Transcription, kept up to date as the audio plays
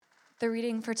The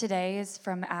reading for today is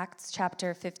from Acts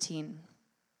chapter 15.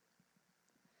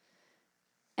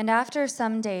 And after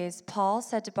some days, Paul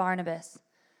said to Barnabas,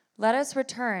 "Let us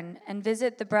return and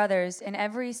visit the brothers in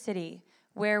every city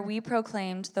where we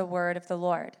proclaimed the word of the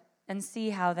Lord, and see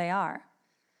how they are."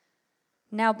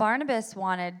 Now Barnabas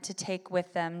wanted to take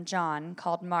with them John,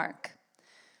 called Mark.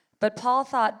 But Paul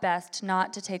thought best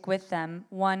not to take with them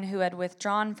one who had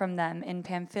withdrawn from them in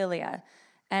Pamphylia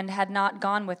and had not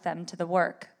gone with them to the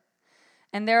work.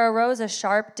 And there arose a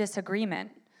sharp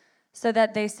disagreement, so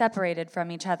that they separated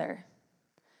from each other.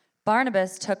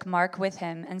 Barnabas took Mark with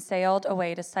him and sailed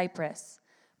away to Cyprus.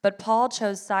 But Paul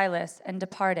chose Silas and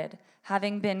departed,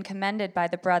 having been commended by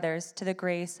the brothers to the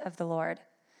grace of the Lord.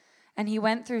 And he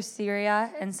went through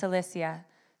Syria and Cilicia,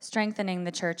 strengthening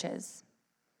the churches.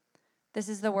 This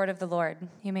is the word of the Lord.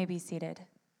 You may be seated.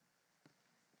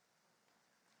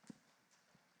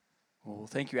 Well,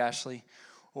 thank you, Ashley.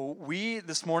 Well, we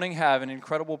this morning have an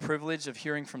incredible privilege of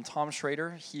hearing from Tom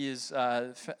Schrader. He is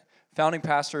founding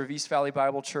pastor of East Valley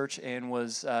Bible Church and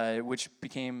was which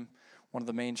became one of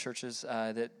the main churches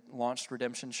that launched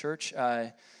Redemption Church.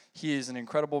 He is an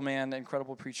incredible man,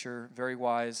 incredible preacher, very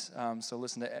wise. So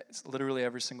listen to literally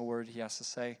every single word he has to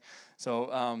say.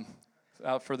 So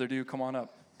without further ado, come on up.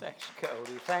 Thanks,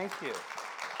 Cody. Thank you.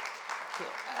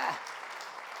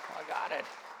 I got it.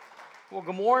 Well,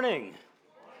 good morning.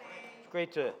 It's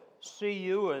great to see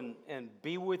you and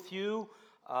be with you.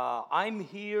 I'm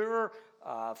here.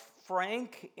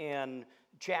 Frank and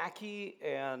Jackie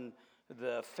and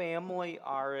the family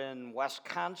are in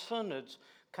Wisconsin. It's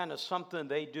kind of something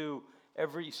they do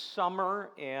every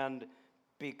summer, and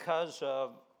because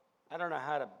of, I don't know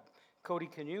how to, Cody,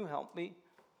 can you help me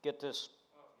get this?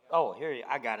 Oh, here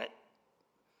I got it.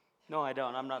 No, I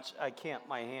don't. I can't.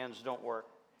 My hands don't work.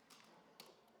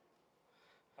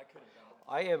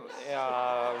 I have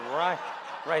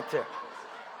right there.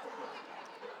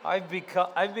 I've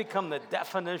become the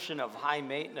definition of high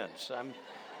maintenance.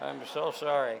 I'm so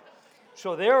sorry.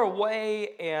 So they're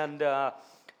away, and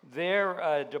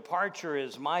their departure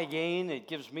is my gain. It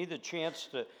gives me the chance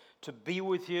to be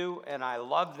with you, and I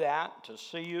love that, to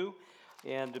see you,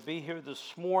 and to be here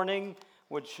this morning,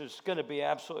 which is going to be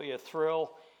absolutely a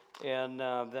thrill, and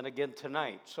then again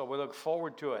tonight. So we look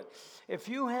forward to it. If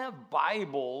you have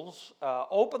Bibles,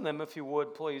 open them, if you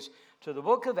would, please, to the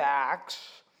book of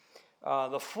Acts.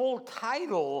 The full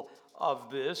title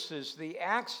of this is the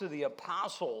Acts of the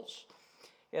Apostles.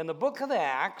 And the book of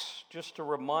Acts, just to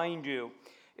remind you,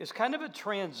 is kind of a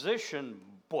transition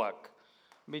book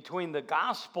between the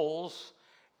Gospels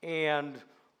and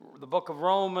the book of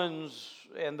Romans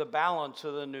and the balance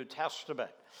of the New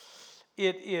Testament.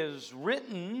 It is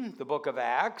written, the book of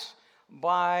Acts,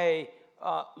 by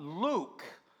Luke,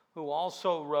 who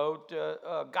also wrote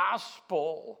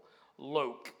Gospel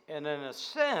Luke. And in a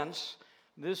sense,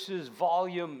 this is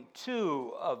volume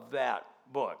 2 of that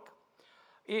book.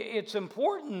 It's an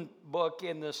important book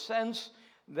in the sense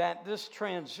that this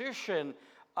transition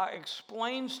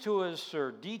explains to us,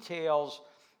 or details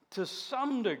to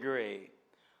some degree,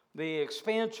 the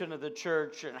expansion of the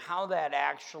church and how that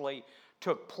actually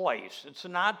took place. It's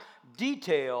not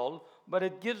detailed, but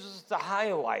it gives us the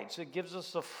highlights. It gives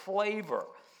us the flavor.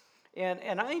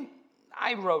 And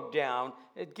I wrote down,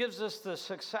 it gives us the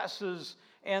successes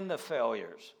and the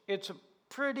failures. It's a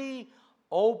pretty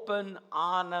open,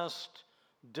 honest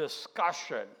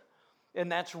discussion.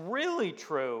 And that's really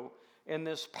true in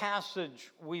this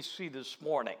passage we see this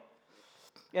morning.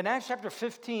 In Acts chapter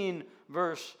 15,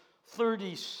 verse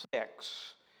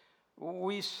 36,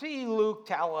 we see Luke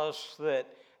tell us that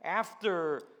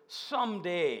after some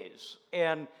days,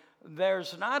 and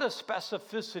there's not a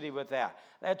specificity with that,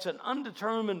 that's an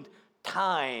undetermined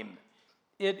time.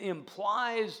 It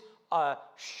implies a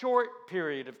short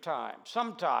period of time,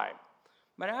 some time.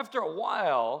 But after a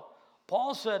while,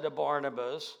 Paul said to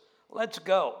Barnabas, "Let's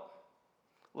go.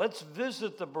 Let's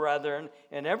visit the brethren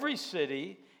in every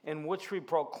city in which we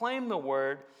proclaim the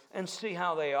word and see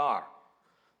how they are.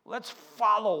 Let's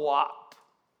follow up."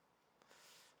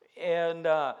 And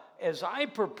as I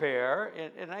prepare,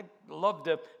 and I love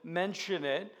to mention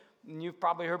it, and you've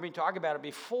probably heard me talk about it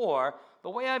before,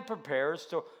 the way I prepare is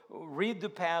to read the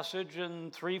passage in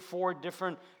 3-4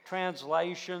 different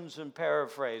translations and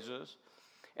paraphrases.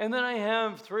 And then I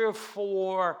have 3 or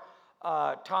 4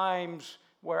 times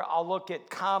where I'll look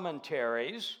at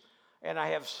commentaries, and I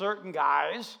have certain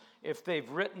guys, if they've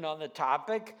written on the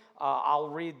topic, I'll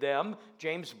read them.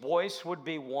 James Boyce would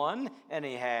be one, and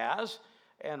he has,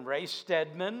 and Ray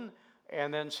Stedman,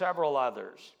 and then several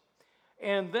others.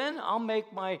 And then I'll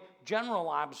make my general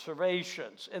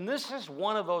observations. And this is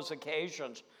one of those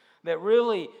occasions that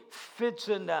really fits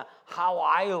into how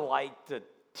I like to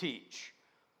teach.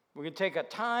 We're going to take a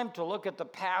time to look at the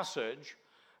passage,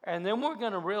 and then we're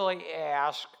going to really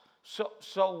ask,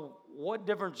 so what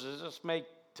difference does this make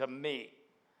to me?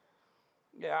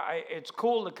 Yeah, it's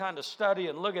cool to kind of study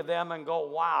and look at them and go,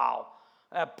 wow,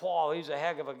 that Paul, he's a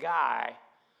heck of a guy.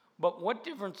 But what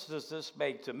difference does this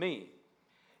make to me?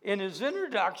 In his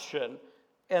introduction,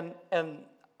 and in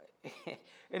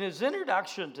his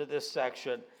introduction to this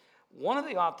section, one of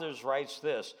the authors writes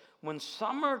this: when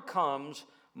summer comes,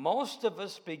 most of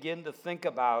us begin to think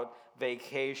about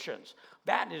vacations.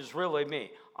 That is really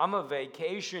me. I'm a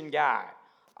vacation guy.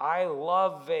 I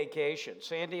love vacation.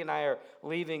 Sandy and I are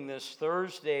leaving this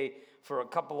Thursday for a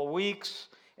couple of weeks.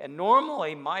 And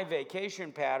normally my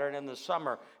vacation pattern in the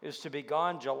summer is to be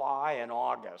gone July and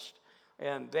August.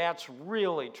 And that's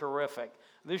really terrific.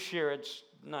 This year it's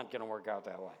not going to work out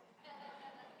that way.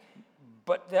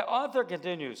 But the author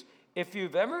continues, if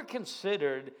you've ever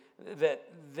considered that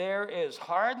there is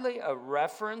hardly a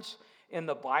reference in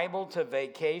the Bible to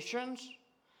vacations,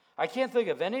 I can't think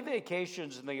of any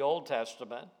vacations in the Old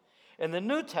Testament. In the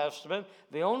New Testament,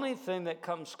 the only thing that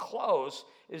comes close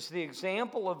is the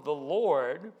example of the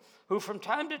Lord, who from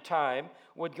time to time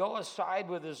would go aside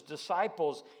with his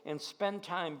disciples and spend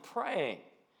time praying,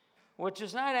 which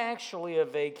is not actually a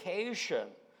vacation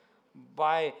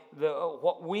by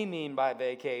what we mean by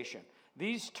vacation.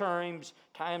 These times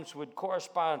would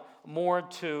correspond more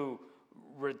to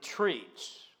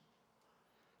retreats.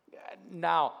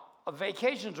 Now,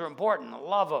 vacations are important. I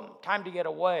love them. Time to get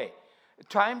away.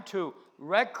 Time to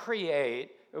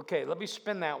recreate. Okay, let me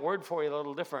spin that word for you a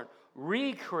little different.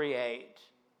 Recreate.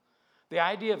 The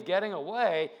idea of getting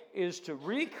away is to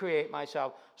recreate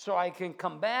myself so I can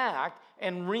come back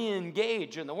and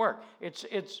re-engage in the work. It's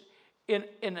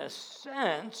in a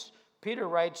sense, Peter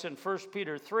writes in 1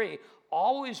 Peter 3,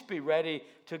 always be ready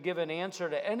to give an answer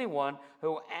to anyone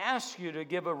who asks you to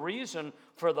give a reason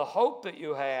for the hope that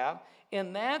you have.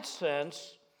 In that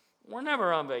sense, we're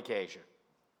never on vacation.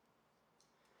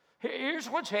 Here's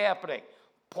what's happening.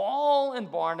 Paul and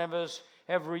Barnabas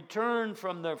have returned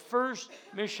from their first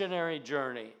missionary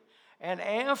journey. And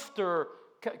after,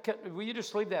 will you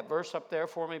just leave that verse up there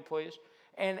for me, please?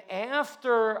 And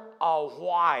after a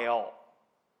while,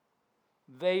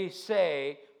 they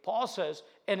say, Paul says,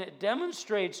 and it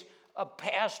demonstrates a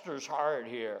pastor's heart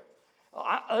here.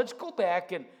 Let's go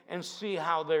back and see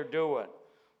how they're doing.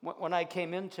 When I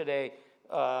came in today,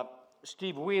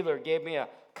 Steve Wheeler gave me a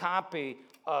copy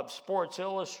of Sports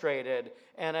Illustrated,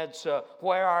 and it's a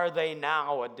Where Are They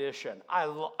Now edition. I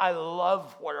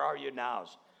love Where Are You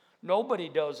Nows. Nobody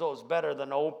does those better than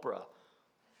Oprah.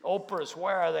 Oprah's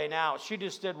Where Are They Now? She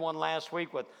just did one last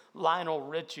week with Lionel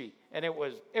Richie, and it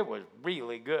was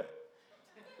really good.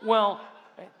 Well,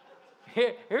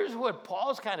 here's what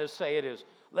Paul's kind of saying is,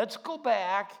 let's go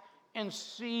back and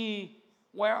see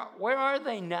where are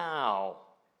they now?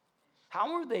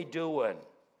 How are they doing?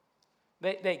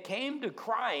 They came to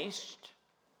Christ,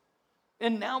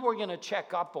 and now we're going to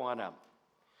check up on them.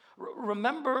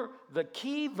 Remember, the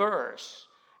key verse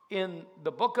in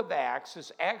the book of Acts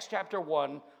is Acts chapter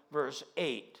 1, verse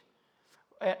 8.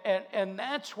 And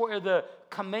that's where the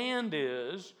command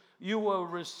is, you will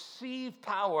receive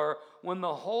power when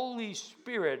the Holy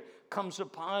Spirit comes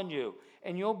upon you,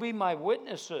 and you'll be my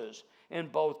witnesses in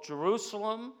both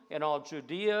Jerusalem and all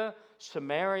Judea,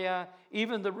 Samaria,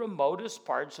 even the remotest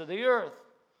parts of the earth.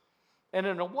 And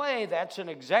in a way, that's an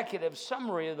executive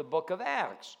summary of the book of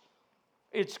Acts.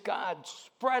 It's God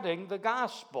spreading the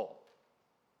gospel.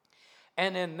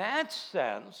 And in that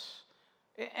sense,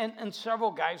 and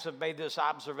several guys have made this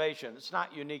observation, it's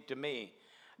not unique to me,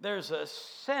 there's a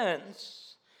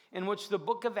sense in which the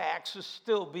book of Acts is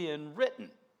still being written.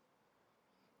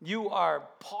 You are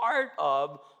part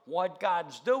of what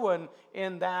God's doing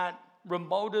in that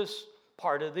remotest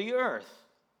part of the earth.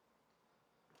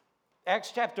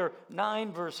 Acts chapter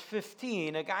 9, verse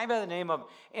 15, a guy by the name of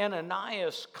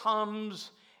Ananias comes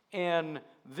and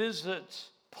visits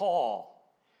Paul.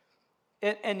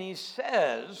 And he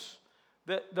says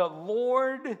that the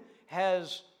Lord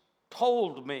has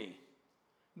told me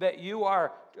that you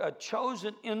are a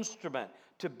chosen instrument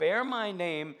to bear my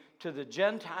name to the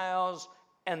Gentiles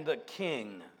and the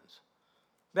kings.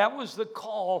 That was the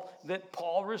call that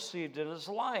Paul received in his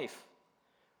life.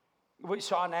 We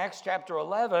saw in Acts chapter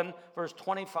 11, verse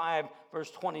 25, verse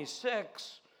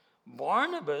 26,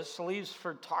 Barnabas leaves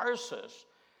for Tarsus.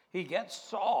 He gets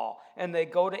Saul, and they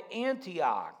go to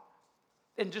Antioch.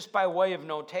 And just by way of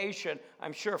notation,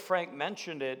 I'm sure Frank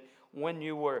mentioned it when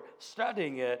you were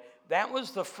studying it, that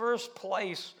was the first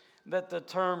place that the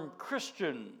term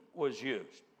Christian was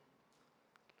used.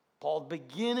 Paul's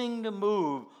beginning to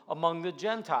move among the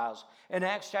Gentiles. In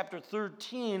Acts chapter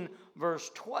 13, verse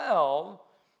 12,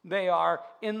 they are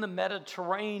in the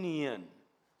Mediterranean.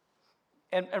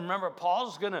 And remember,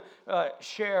 Paul's going to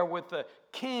share with the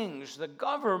kings, the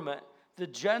government, the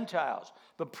Gentiles,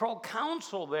 the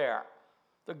proconsul there,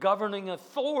 the governing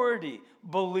authority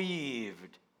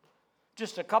believed.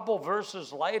 Just a couple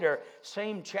verses later,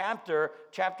 same chapter,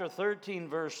 chapter 13,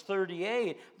 verse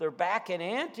 38, they're back in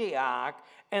Antioch,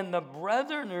 and the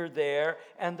brethren are there,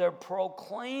 and they're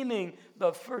proclaiming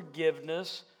the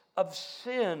forgiveness of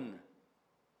sin.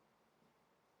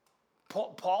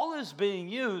 Paul is being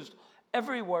used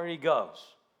everywhere he goes.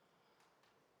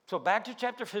 So back to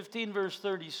chapter 15, verse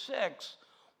 36,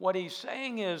 what he's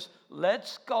saying is,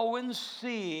 let's go and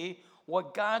see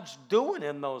what God's doing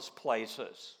in those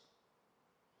places.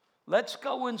 Let's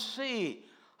go and see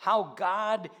how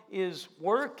God is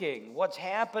working, what's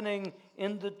happening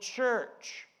in the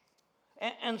church.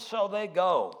 And so they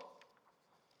go.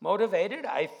 Motivated,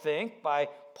 I think, by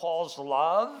Paul's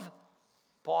love.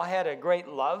 Paul had a great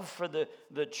love for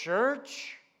the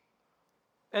church.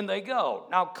 And they go.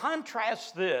 Now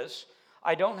contrast this.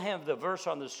 I don't have the verse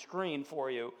on the screen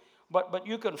for you, but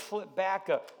you can flip back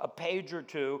a page or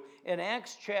two. In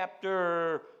Acts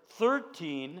chapter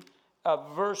 13,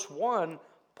 verse 1,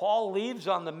 Paul leaves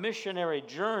on the missionary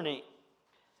journey.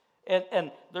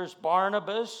 And there's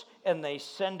Barnabas, and they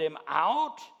send him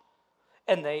out.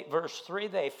 And verse 3,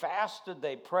 they fasted,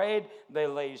 they prayed, they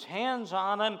laid hands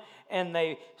on him, and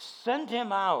they sent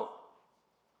him out,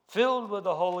 filled with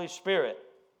the Holy Spirit.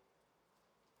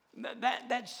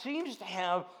 That seems to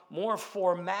have more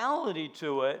formality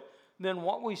to it than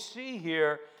what we see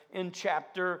here in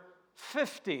chapter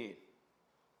 15.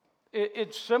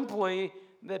 It's simply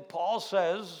that Paul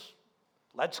says,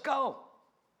 let's go.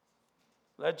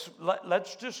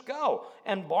 Let's just go.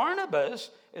 And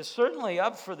Barnabas is certainly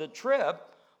up for the trip,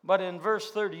 but in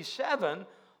verse 37,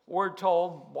 we're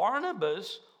told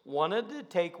Barnabas wanted to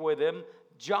take with him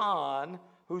John,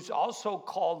 who's also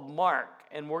called Mark,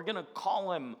 and we're going to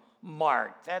call him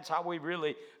Mark. That's how we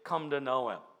really come to know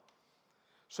him.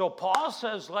 So Paul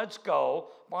says, let's go.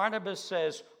 Barnabas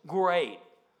says, great.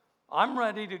 I'm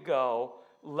ready to go.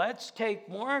 Let's take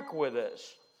Mark with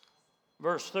us.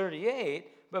 Verse 38,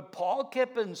 but Paul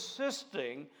kept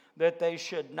insisting that they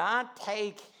should not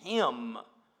take him,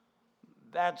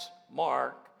 that's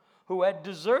Mark, who had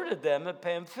deserted them at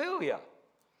Pamphylia.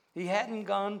 He hadn't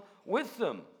gone with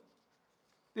them.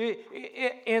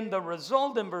 And the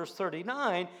result in verse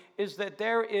 39 is that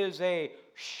there is a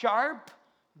sharp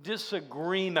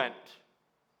disagreement.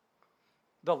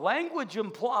 The language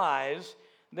implies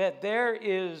that there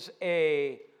is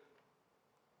a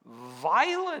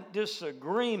violent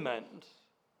disagreement,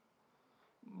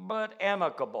 but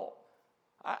amicable.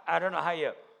 I don't know how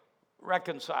you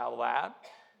reconcile that,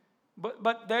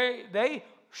 but they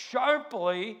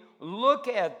sharply look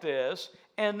at this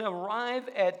and arrive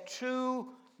at two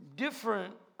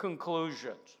different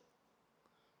conclusions.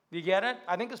 You get it?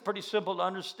 I think it's pretty simple to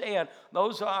understand.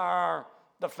 Those are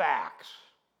the facts.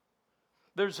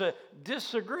 There's a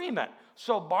disagreement.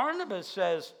 So Barnabas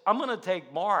says, I'm going to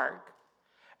take Mark,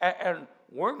 and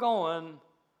we're going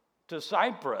to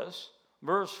Cyprus,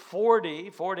 verse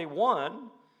 40, 41,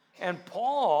 and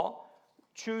Paul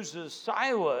chooses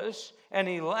Silas, and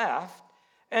he left,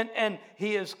 and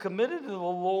he is committed to the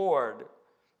Lord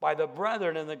by the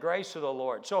brethren and the grace of the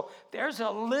Lord. So there's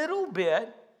a little bit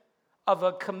of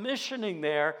a commissioning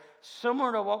there,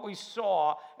 similar to what we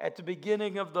saw at the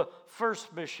beginning of the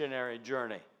first missionary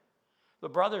journey. The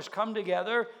brothers come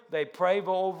together, they pray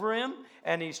over him,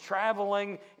 and he's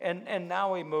traveling, and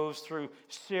now he moves through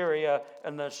Syria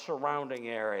and the surrounding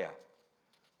area.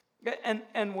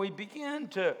 And we begin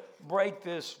to break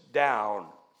this down.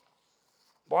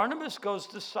 Barnabas goes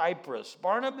to Cyprus.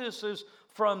 Barnabas is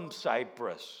from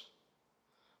Cyprus.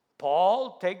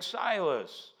 Paul takes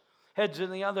Silas, heads in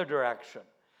the other direction.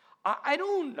 I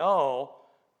don't know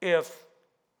if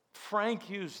Frank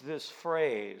used this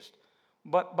phrase,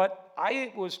 but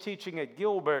I was teaching at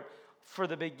Gilbert for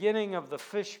the beginning of the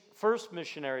first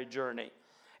missionary journey,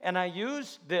 and I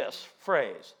used this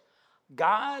phrase: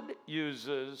 God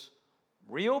uses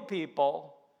real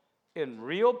people in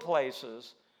real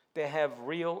places to have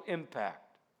real impact.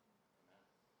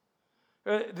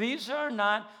 These are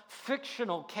not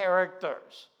fictional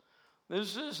characters.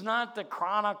 This is not the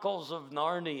Chronicles of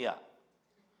Narnia.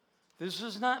 This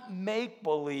is not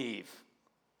make-believe.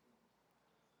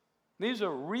 These are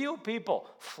real people,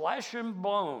 flesh and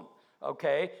bone,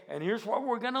 okay? And here's where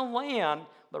we're going to land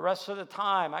the rest of the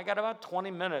time. I got about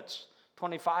 20 minutes,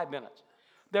 25 minutes.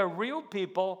 They're real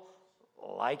people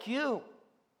like you.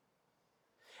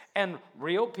 And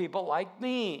real people like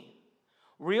me,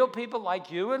 real people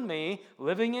like you and me,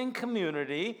 living in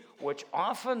community, which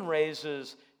often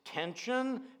raises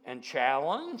tension and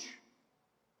challenge.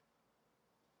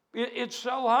 It's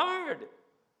so hard.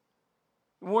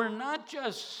 We're not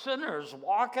just sinners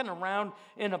walking around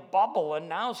in a bubble and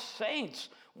now saints.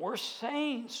 We're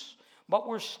saints, but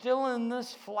we're still in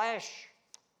this flesh.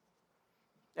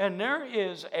 And there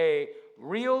is a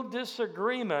real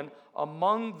disagreement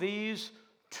among these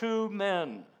two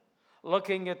men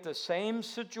looking at the same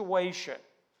situation.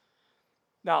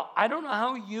 Now, I don't know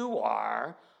how you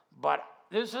are, but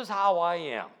this is how I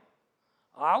am.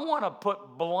 I want to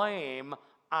put blame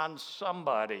on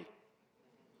somebody.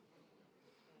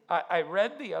 I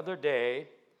read the other day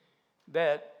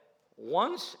that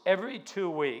once every 2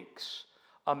 weeks,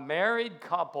 a married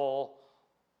couple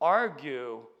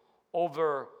argue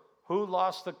over who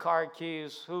lost the car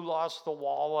keys, who lost the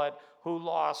wallet, who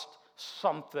lost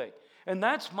something. And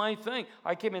that's my thing.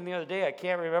 I came in the other day, I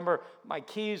can't remember, my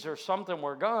keys or something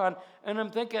were gone, and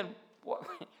I'm thinking,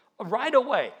 right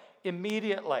away,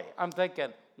 immediately, I'm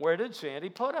thinking, where did Sandy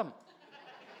put them?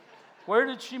 Where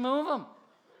did she move them?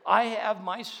 I have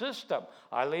my system.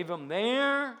 I leave them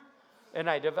there, and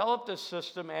I developed a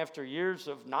system after years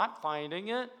of not finding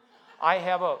it. I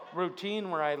have a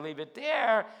routine where I leave it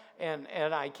there, and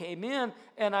I came in,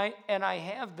 and I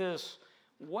have this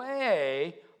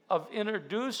way of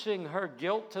introducing her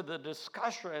guilt to the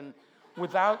discussion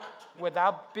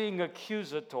without being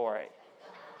accusatory.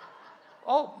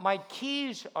 Oh, my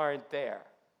keys aren't there.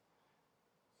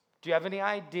 Do you have any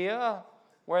idea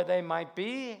where they might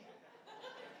be?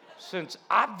 Since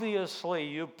obviously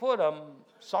you put them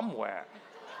somewhere.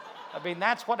 I mean,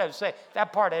 that's what I'm saying.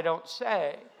 That part I don't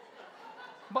say.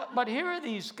 But here are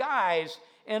these guys,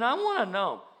 and I want to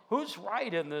know, who's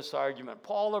right in this argument,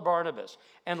 Paul or Barnabas?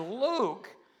 And Luke,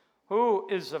 who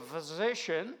is a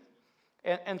physician,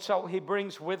 and so he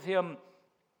brings with him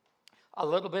a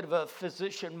little bit of a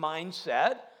physician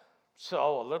mindset,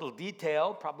 so a little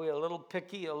detail, probably a little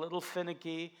picky, a little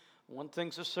finicky. One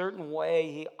thinks a certain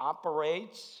way, he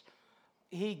operates.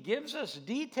 He gives us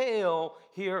detail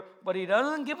here, but he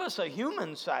doesn't give us a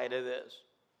human side of this.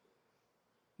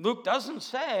 Luke doesn't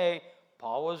say,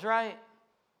 Paul was right,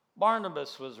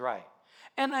 Barnabas was right.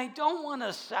 And I don't want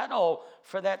to settle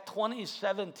for that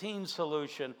 2017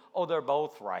 solution, oh, they're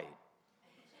both right.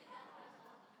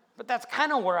 But that's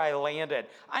kind of where I landed.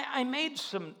 I made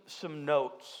some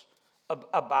notes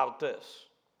about this.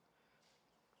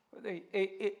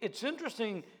 It's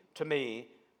interesting to me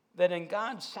that in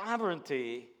God's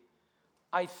sovereignty,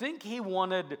 I think he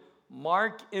wanted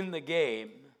Mark in the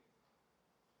game.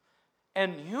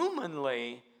 And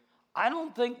humanly, I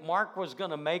don't think Mark was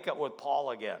going to make it with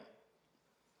Paul again.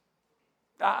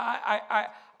 I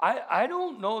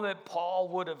don't know that Paul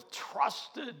would have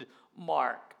trusted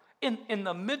Mark in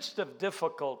the midst of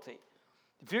difficulty.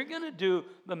 If you're going to do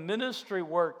the ministry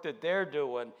work that they're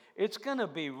doing, it's going to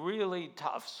be really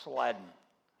tough sledding.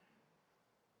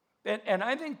 And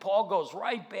I think Paul goes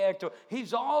right back to,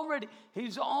 he's already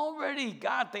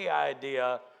got the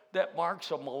idea that Mark's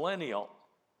a millennial.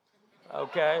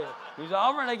 Okay? He's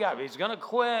already got it. He's going to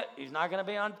quit. He's not going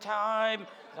to be on time.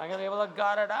 He's not going to be able to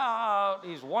gut it out.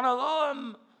 He's one of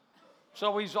them.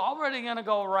 So he's already going to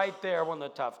go right there when the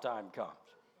tough time comes.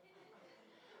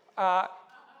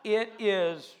 It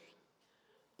is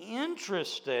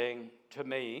interesting to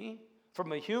me,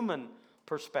 from a human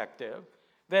perspective,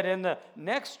 that in the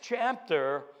next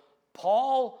chapter,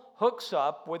 Paul hooks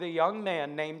up with a young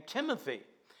man named Timothy.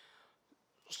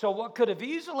 So what could have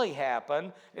easily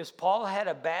happened is Paul had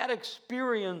a bad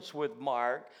experience with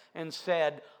Mark and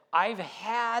said, I've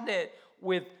had it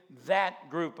with that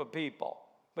group of people.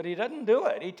 But he doesn't do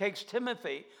it. He takes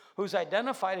Timothy, who's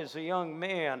identified as a young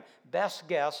man, best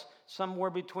guess, somewhere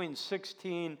between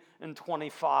 16 and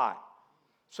 25.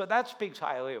 So that speaks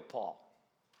highly of Paul.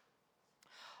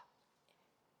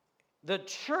 The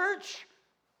church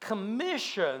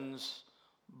commissions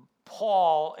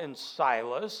Paul and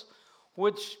Silas,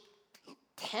 which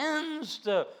tends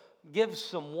to give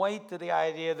some weight to the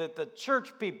idea that the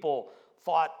church people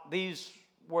thought these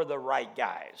were the right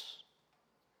guys.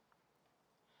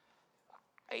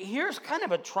 Here's kind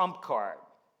of a trump card.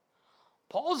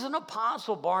 Paul's an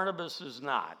apostle, Barnabas is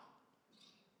not.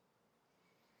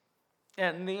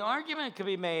 And the argument can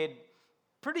be made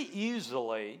pretty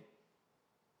easily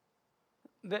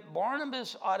that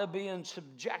Barnabas ought to be in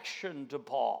subjection to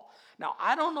Paul. Now,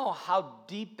 I don't know how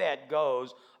deep that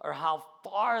goes or how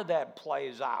far that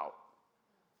plays out,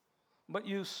 but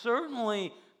you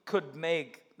certainly could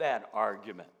make that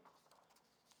argument.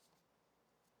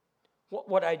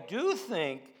 What I do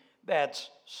think that's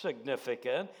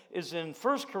significant is in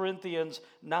 1 Corinthians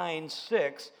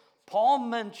 9:6, Paul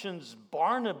mentions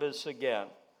Barnabas again.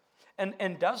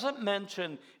 And doesn't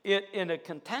mention it in a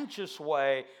contentious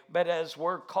way, but as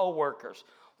we're co-workers.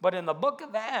 But in the book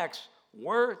of Acts,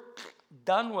 we're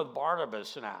done with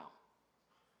Barnabas now.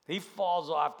 He falls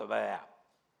off the map.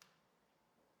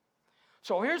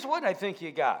 So here's what I think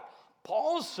you got.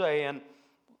 Paul's saying,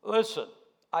 listen,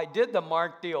 I did the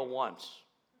Mark deal once.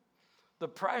 The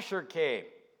pressure came.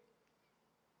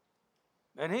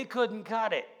 And he couldn't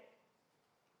cut it.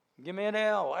 Give me an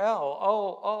L, L,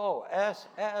 O, O, S,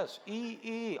 S, E,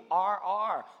 E, R,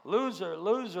 R. Loser,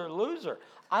 loser, loser.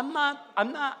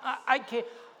 I can't.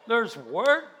 There's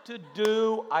work to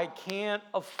do. I can't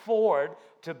afford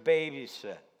to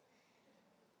babysit.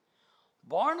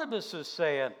 Barnabas is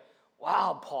saying,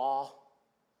 wow, Paul,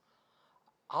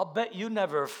 I'll bet you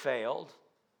never failed.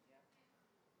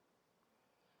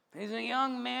 He's a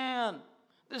young man.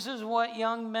 This is what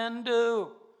young men do.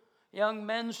 Young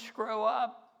men screw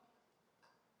up.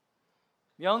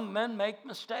 Young men make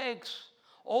mistakes.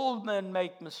 Old men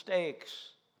make mistakes.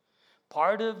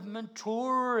 Part of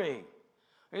maturing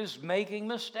is making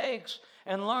mistakes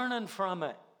and learning from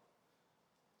it.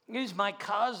 He's my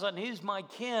cousin. He's my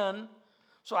kin.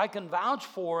 So I can vouch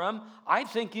for him. I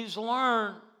think he's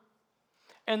learned.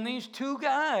 And these two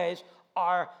guys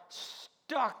are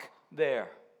stuck there.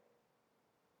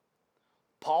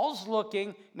 Paul's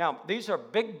looking, now these are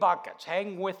big buckets.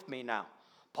 Hang with me now.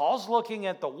 Paul's looking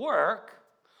at the work.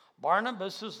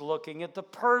 Barnabas is looking at the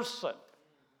person.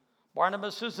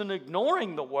 Barnabas isn't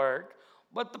ignoring the work,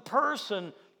 but the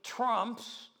person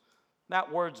trumps.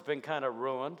 That word's been kind of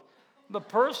ruined. The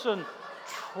person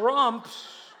trumps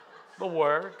the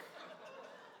work.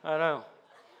 I know.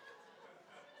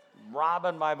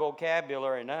 Robbing my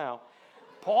vocabulary now.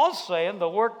 Paul's saying the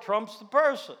work trumps the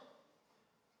person.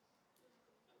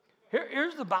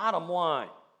 Here's the bottom line.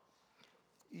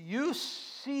 You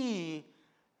see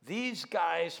these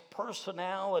guys'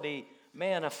 personality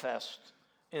manifest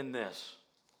in this.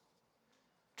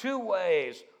 Two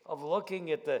ways of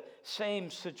looking at the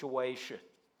same situation.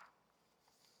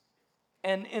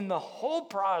 And in the whole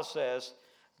process,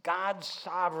 God's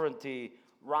sovereignty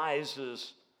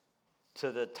rises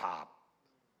to the top.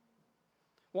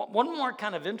 One more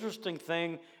kind of interesting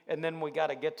thing, and then we got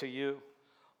to get to you.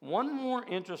 One more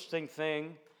interesting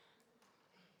thing.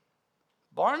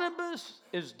 Barnabas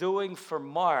is doing for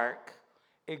Mark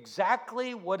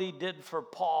exactly what he did for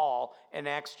Paul in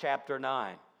Acts chapter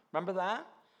 9. Remember that?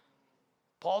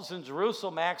 Paul's in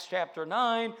Jerusalem, Acts chapter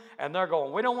 9, and they're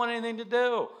going, we don't want anything to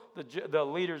do. The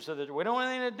leaders of we don't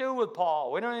want anything to do with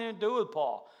Paul. We don't want anything to do with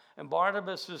Paul. And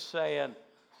Barnabas is saying,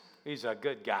 he's a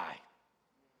good guy.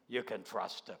 You can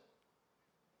trust him.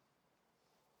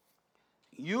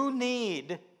 You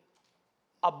need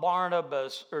a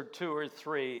Barnabas or two or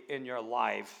three in your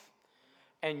life,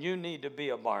 and you need to be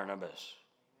a Barnabas.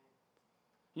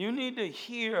 You need to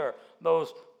hear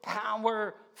those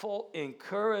powerful,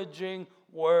 encouraging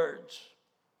words.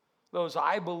 Those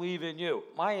I believe in you.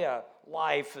 My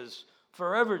life is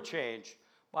forever changed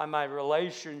by my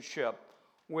relationship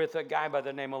with a guy by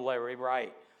the name of Larry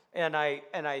Wright. And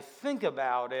I think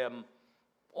about him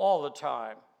all the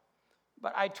time.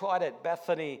 But I taught at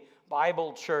Bethany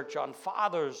Bible Church on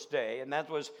Father's Day, and that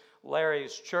was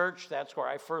Larry's church. That's where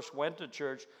I first went to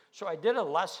church. So I did a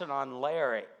lesson on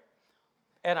Larry,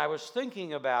 and I was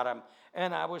thinking about him,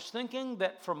 and I was thinking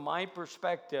that from my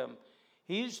perspective,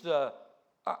 he's the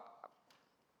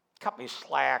cut me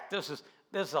slack. This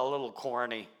is a little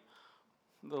corny.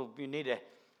 You need a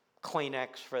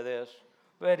Kleenex for this,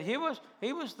 but he was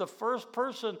the first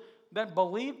person that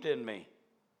believed in me.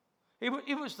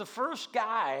 He was the first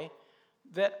guy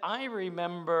that I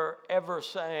remember ever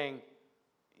saying,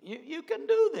 you can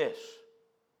do this.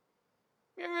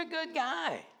 You're a good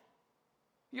guy.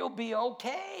 You'll be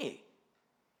okay.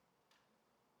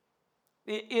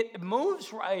 It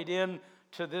moves right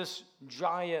into this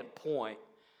giant point.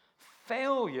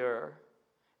 Failure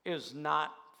is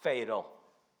not fatal.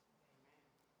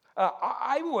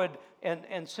 I would,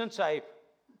 and since I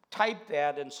typed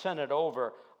that and sent it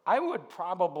over, I would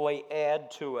probably add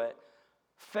to it,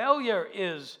 failure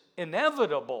is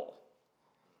inevitable,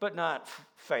 but not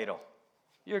fatal.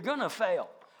 You're going to fail.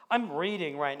 I'm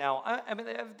reading right now. I mean,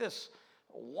 I have this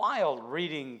wild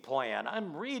reading plan.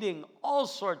 I'm reading all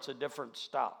sorts of different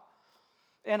stuff.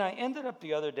 And I ended up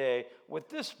the other day with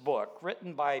this book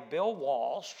written by Bill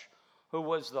Walsh, who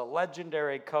was the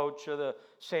legendary coach of the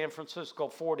San Francisco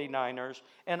 49ers.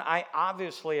 And I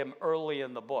obviously am early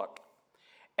in the book.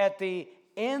 At the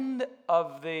end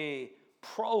of the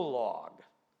prologue,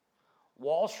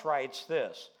 Walsh writes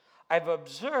this: I've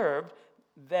observed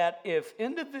that if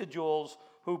individuals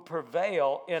who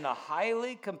prevail in a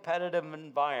highly competitive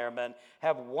environment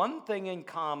have one thing in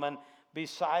common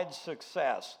besides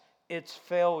success, it's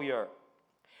failure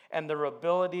and their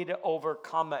ability to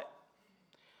overcome it.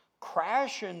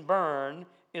 Crash and burn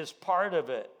is part of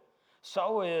it.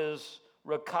 So is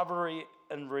recovery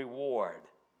and reward.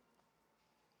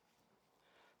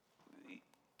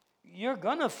 You're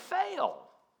going to fail.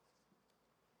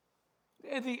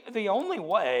 The only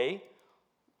way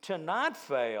to not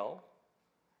fail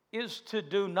is to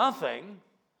do nothing,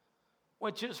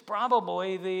 which is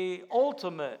probably the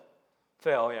ultimate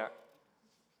failure.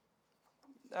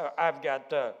 I've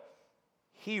got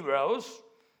heroes.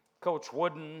 Coach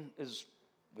Wooden is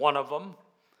one of them.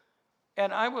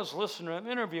 And I was listening to an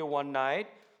interview one night.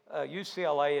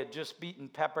 UCLA had just beaten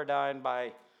Pepperdine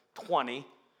by 20.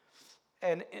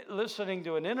 And listening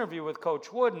to an interview with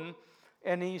Coach Wooden,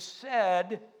 and he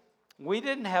said, we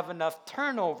didn't have enough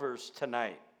turnovers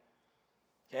tonight.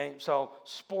 Okay, so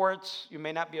sports, you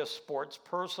may not be a sports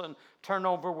person.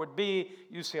 Turnover would be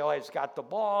UCLA's got the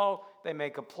ball, they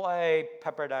make a play,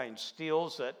 Pepperdine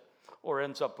steals it or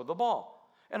ends up with the ball.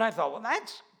 And I thought, well,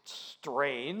 that's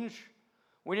strange.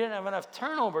 We didn't have enough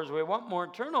turnovers. We want more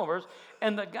turnovers.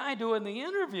 And the guy doing the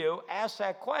interview asked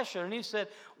that question, and he said,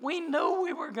 we knew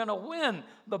we were going to win.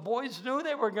 The boys knew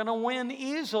they were going to win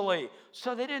easily,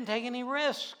 so they didn't take any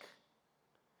risk.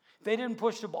 They didn't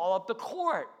push the ball up the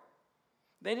court.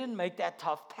 They didn't make that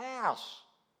tough pass.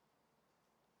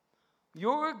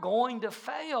 You're going to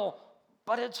fail,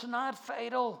 but it's not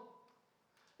fatal.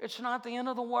 It's not the end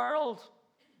of the world.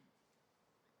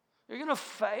 You're going to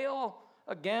fail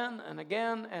again and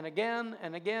again and again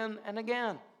and again and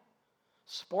again.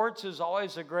 Sports is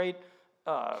always a great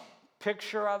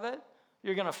picture of it.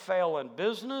 You're going to fail in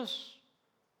business.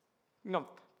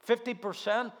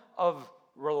 50% of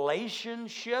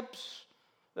relationships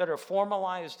that are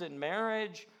formalized in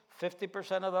marriage,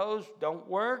 50% of those don't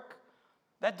work.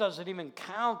 That doesn't even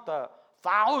count the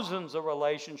thousands of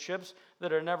relationships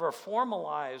that are never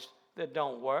formalized that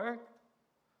don't work.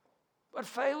 But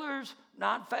failure's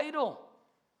not fatal.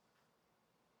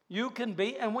 You can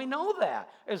be, and we know that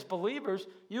as believers,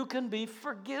 you can be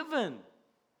forgiven.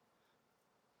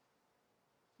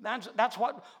 That's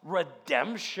what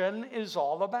redemption is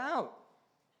all about.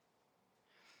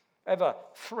 I have a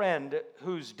friend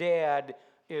whose dad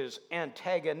is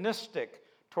antagonistic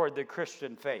toward the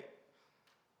Christian faith,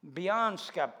 beyond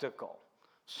skeptical,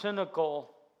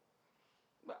 cynical,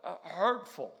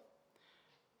 hurtful.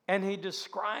 And he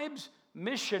describes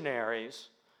missionaries,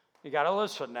 you got to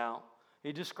listen now,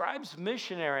 he describes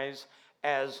missionaries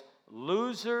as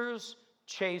losers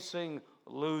chasing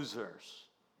losers.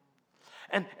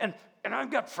 And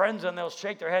I've got friends and they'll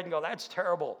shake their head and go, that's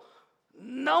terrible.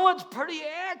 No, it's pretty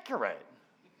accurate.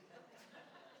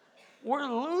 We're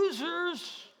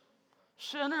losers,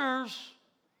 sinners.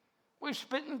 We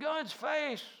spit in God's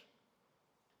face.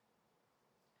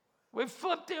 We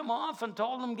flipped him off and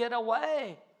told him, get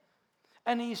away.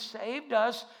 And he saved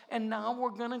us, and now we're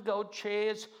going to go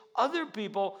chase other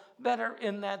people that are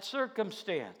in that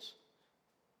circumstance.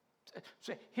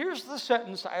 So here's the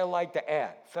sentence I like to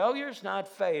add. Failure's not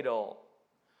fatal.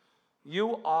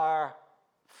 You are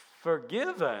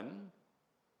forgiven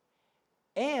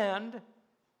and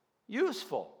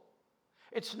useful.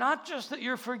 It's not just that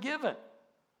you're forgiven.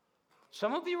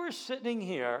 Some of you are sitting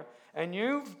here and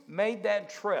you've made that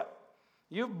trip.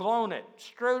 You've blown it,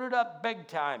 screwed it up big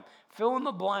time. Fill in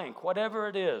the blank, whatever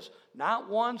it is. Not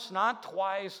once, not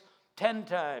twice, 10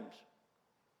 times.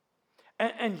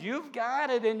 And you've got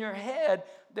it in your head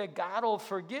that God will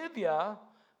forgive you.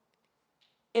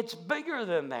 It's bigger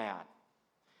than that.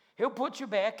 He'll put you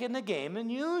back in the game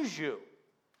and use you.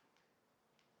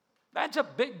 That's a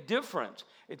big difference.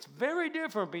 It's very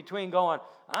different between going,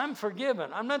 I'm forgiven.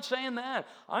 I'm not saying that.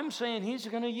 I'm saying he's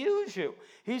going to use you.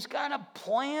 He's got a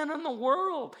plan in the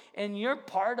world, and you're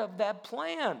part of that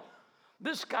plan.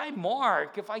 This guy,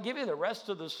 Mark, if I give you the rest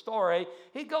of the story,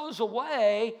 he goes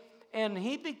away, and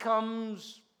he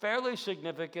becomes a fairly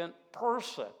significant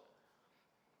person.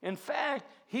 In fact,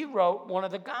 he wrote one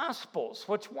of the Gospels.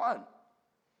 Which one?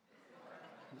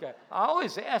 Okay. I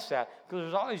always ask that because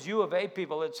there's always U of A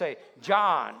people that say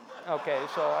John. Okay,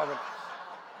 so I would.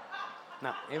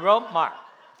 No, he wrote Mark.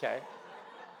 Okay.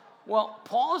 Well,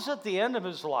 Paul's at the end of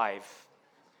his life,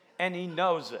 and he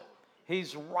knows it.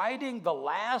 He's writing the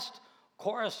last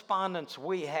correspondence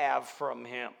we have from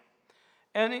him,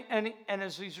 and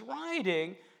as he's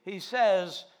writing, he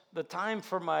says, "The time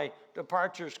for my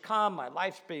departure's come. My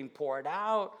life's being poured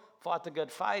out. Fought the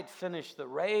good fight. Finished the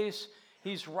race."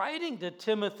 He's writing to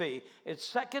Timothy. It's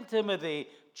 2 Timothy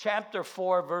chapter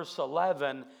 4, verse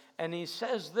 11, and he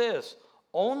says this,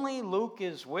 only Luke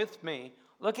is with me.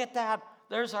 Look at that.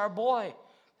 There's our boy.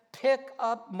 Pick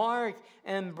up Mark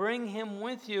and bring him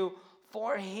with you,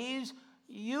 for he's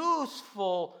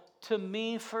useful to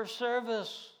me for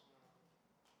service.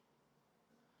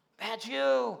 That's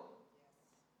you.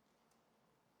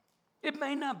 It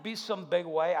may not be some big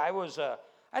way. I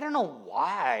don't know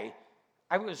why.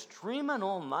 I was dreaming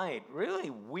all night, really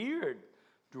weird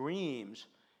dreams.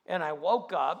 And I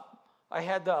woke up. I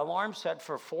had the alarm set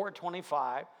for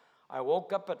 4:25. I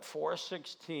woke up at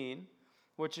 4:16,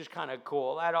 which is kind of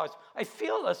cool. I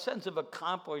feel a sense of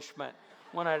accomplishment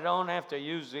when I don't have to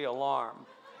use the alarm.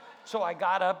 So I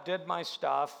got up, did my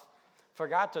stuff,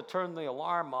 forgot to turn the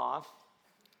alarm off.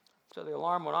 So the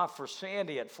alarm went off for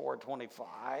Sandy at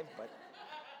 4:25,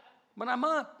 but I'm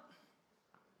up.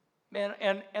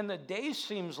 And the day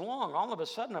seems long. All of a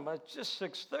sudden, it's just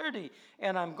 6:30,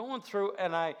 and I'm going through,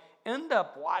 and I end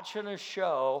up watching a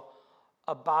show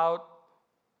about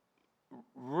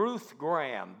Ruth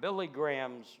Graham, Billy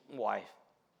Graham's wife.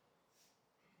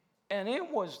 And it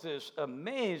was this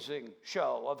amazing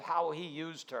show of how he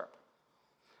used her.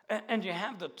 And you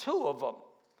have the two of them.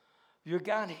 You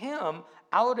got him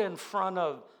out in front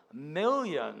of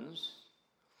millions,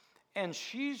 and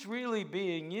she's really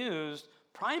being used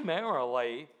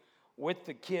primarily with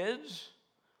the kids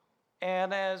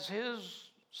and as his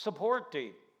support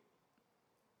team.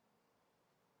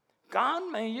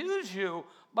 God may use you,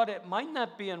 but it might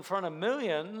not be in front of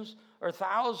millions or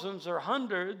thousands or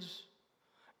hundreds.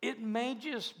 It may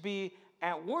just be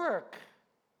at work,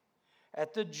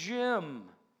 at the gym,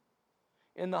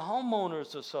 in the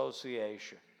homeowners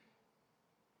association.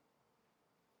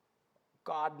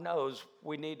 God knows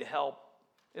we need help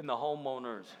in the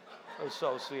homeowners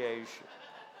association.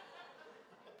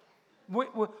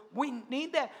 We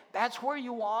need that. That's where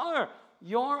you are.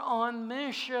 You're on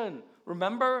mission.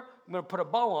 Remember, I'm going to put a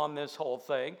bow on this whole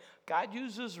thing. God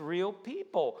uses real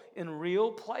people in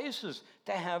real places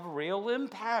to have real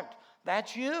impact.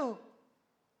 That's you.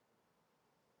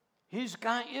 He's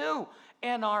got you.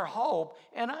 And our hope,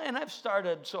 and I've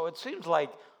started, so it seems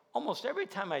like almost every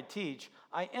time I teach,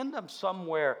 I end up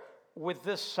somewhere with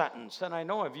this sentence, and I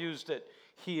know I've used it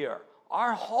here.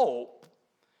 Our hope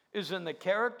is in the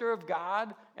character of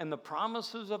God and the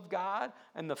promises of God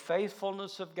and the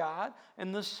faithfulness of God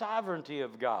and the sovereignty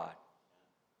of God.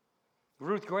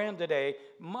 Ruth Graham today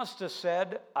must have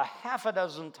said a half a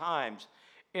dozen times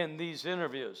in these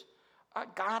interviews,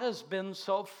 God has been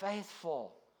so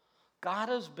faithful. God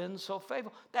has been so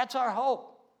faithful. That's our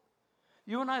hope.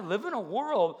 You and I live in a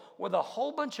world with a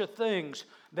whole bunch of things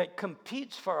that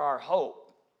competes for our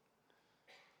hope.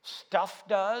 Stuff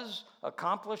does,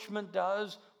 accomplishment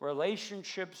does,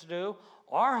 relationships do.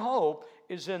 Our hope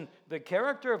is in the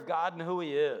character of God and who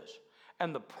He is,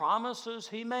 and the promises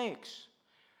He makes.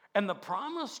 And the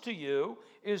promise to you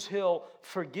is He'll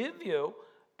forgive you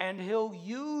and He'll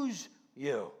use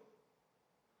you.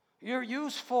 You're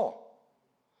useful.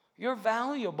 You're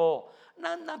valuable.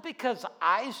 Not because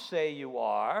I say you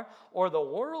are or the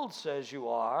world says you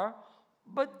are,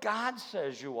 but God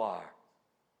says you are.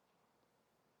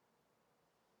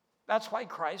 That's why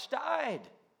Christ died.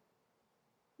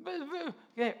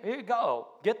 Here you go.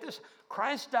 Get this.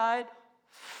 Christ died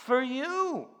for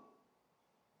you.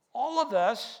 All of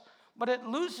us, but it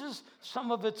loses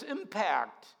some of its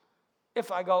impact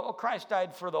if I go, Christ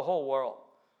died for the whole world.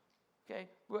 Okay?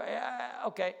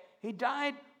 Okay. He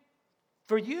died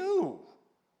for you.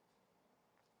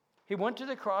 He went to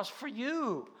the cross for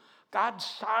you. God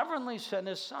sovereignly sent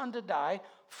His Son to die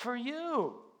for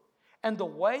you. And the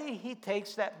way He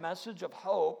takes that message of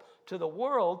hope to the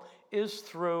world is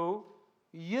through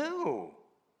you.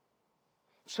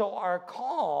 So our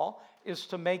call is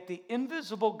to make the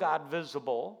invisible God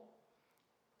visible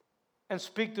and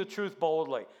speak the truth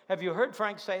boldly. Have you heard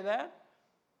Frank say that?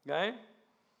 Okay?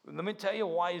 Let me tell you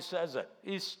why he says it.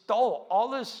 He stole all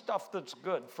this stuff that's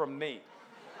good from me.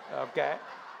 Okay?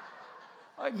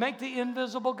 Make the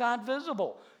invisible God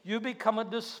visible. You become a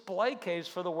display case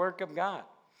for the work of God.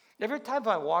 Every time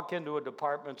I walk into a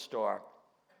department store,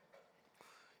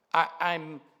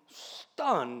 I'm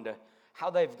stunned how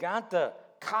they've got the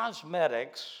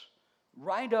cosmetics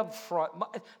right up front,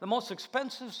 the most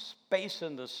expensive space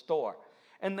in the store,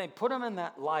 and they put them in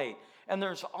that light. And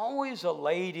there's always a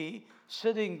lady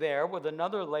sitting there with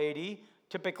another lady,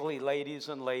 typically ladies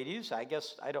and ladies, I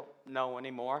guess I don't know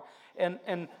anymore,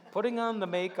 and putting on the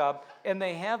makeup, and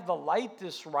they have the light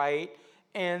just right,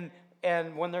 and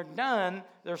when they're done,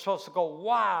 they're supposed to go,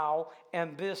 wow,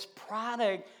 and this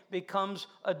product becomes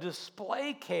a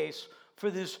display case for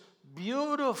this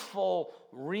beautiful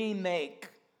remake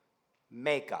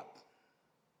makeup.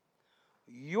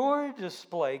 Your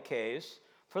display case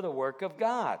for the work of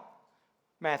God.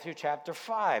 Matthew chapter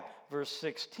 5, verse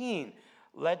 16.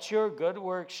 Let your good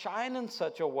works shine in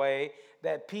such a way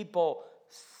that people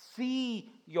see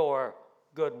your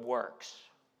good works.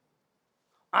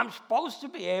 I'm supposed to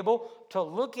be able to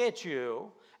look at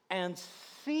you and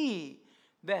see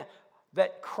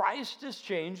that Christ has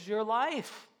changed your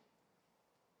life.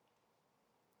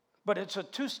 But it's a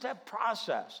two-step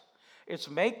process. It's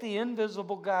make the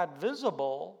invisible God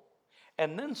visible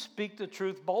and then speak the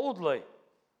truth boldly.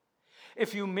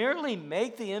 If you merely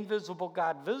make the invisible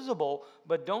God visible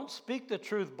but don't speak the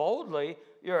truth boldly,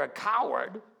 you're a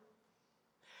coward.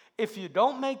 If you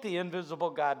don't make the invisible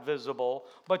God visible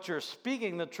but you're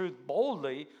speaking the truth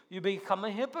boldly, you become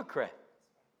a hypocrite.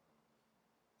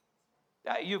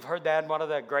 You've heard that. One of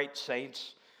the great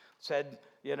saints said,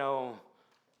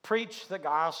 preach the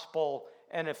gospel,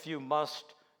 and if you must,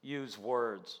 use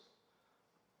words.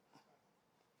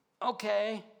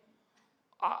 Okay,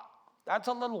 that's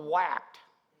a little whacked.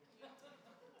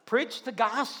 Preach the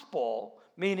gospel,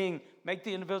 meaning make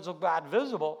the invisible God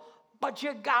visible, but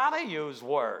you gotta use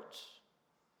words.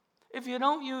 If you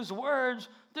don't use words,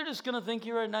 they're just gonna think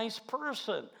you're a nice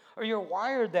person, or you're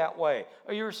wired that way,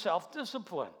 or you're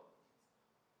self-disciplined.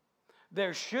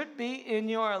 There should be in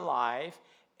your life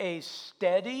a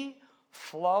steady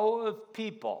flow of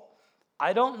people.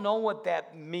 I don't know what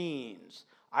that means.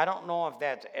 I don't know if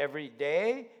that's every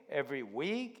day, every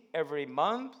week, every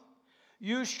month.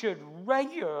 You should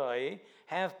regularly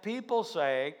have people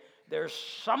say, there's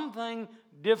something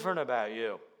different about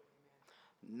you.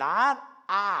 Not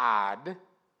odd,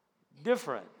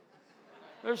 different.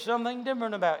 There's something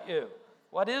different about you.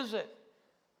 What is it?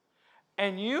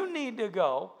 And you need to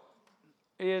go,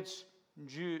 it's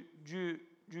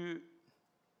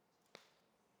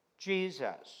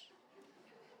Jesus.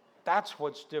 That's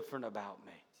what's different about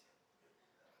me.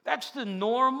 That's the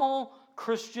normal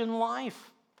Christian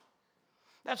life.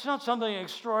 That's not something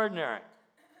extraordinary.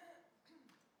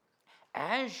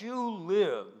 As you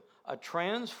live a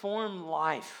transformed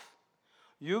life,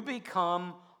 you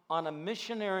become on a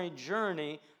missionary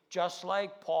journey just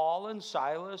like Paul and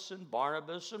Silas and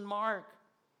Barnabas and Mark.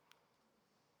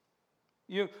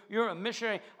 You're a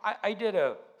missionary. I did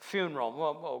a funeral.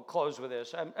 We'll close with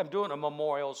this. I'm doing a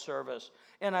memorial service,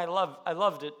 and I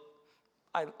loved it.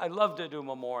 I love to do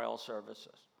memorial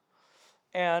services.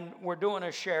 And we're doing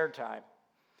a share time.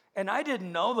 And I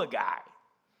didn't know the guy.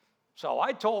 So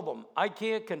I told him, I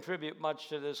can't contribute much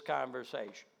to this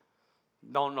conversation.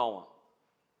 Don't know him.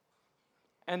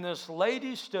 And this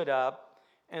lady stood up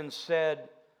and said,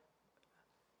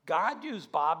 God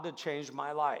used Bob to change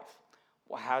my life.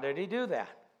 Well, how did he do that?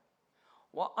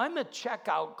 Well, I'm a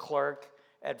checkout clerk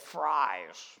at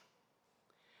Fry's.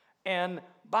 And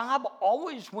Bob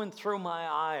always went through my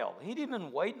aisle. He'd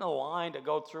even wait in a line to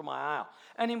go through my aisle.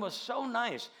 And he was so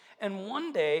nice. And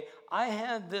one day, I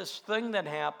had this thing that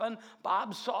happened.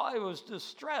 Bob saw I was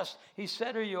distressed. He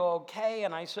said, are you okay?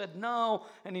 And I said, no.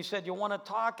 And he said, you want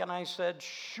to talk? And I said,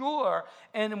 sure.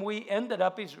 And we ended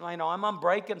up, I'm on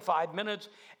break in 5 minutes.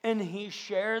 And he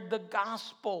shared the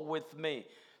gospel with me.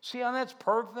 See how that's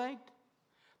perfect?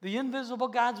 The invisible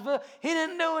God's will. He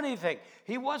didn't do anything.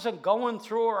 He wasn't going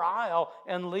through our aisle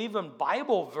and leaving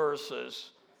Bible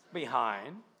verses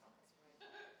behind.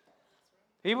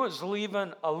 He was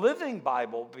leaving a living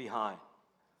Bible behind.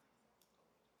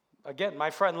 Again, my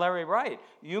friend Larry Wright,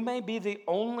 you may be the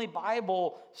only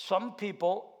Bible some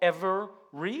people ever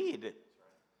read.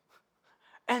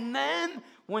 And then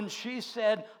when she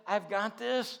said, I've got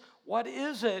this, what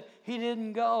is it? He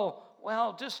didn't go,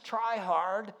 well, just try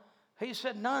hard. He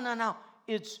said, no,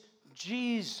 it's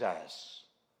Jesus.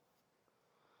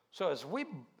 So as we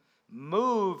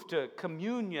move to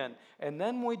communion and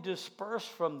then we disperse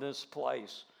from this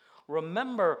place,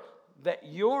 remember that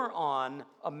you're on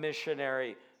a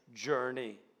missionary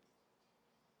journey.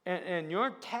 And your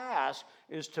task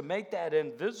is to make that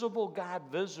invisible God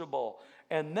visible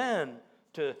and then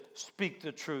to speak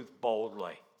the truth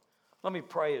boldly. Let me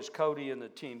pray as Cody and the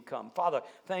team come. Father,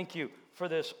 thank you for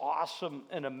this awesome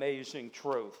and amazing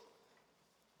truth.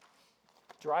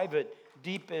 Drive it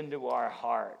deep into our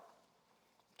heart.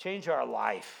 Change our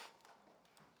life.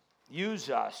 Use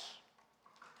us.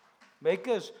 Make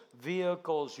us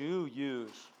vehicles you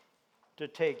use to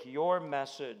take your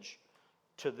message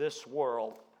to this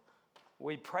world.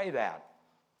 We pray that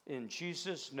in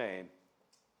Jesus' name.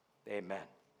 Amen.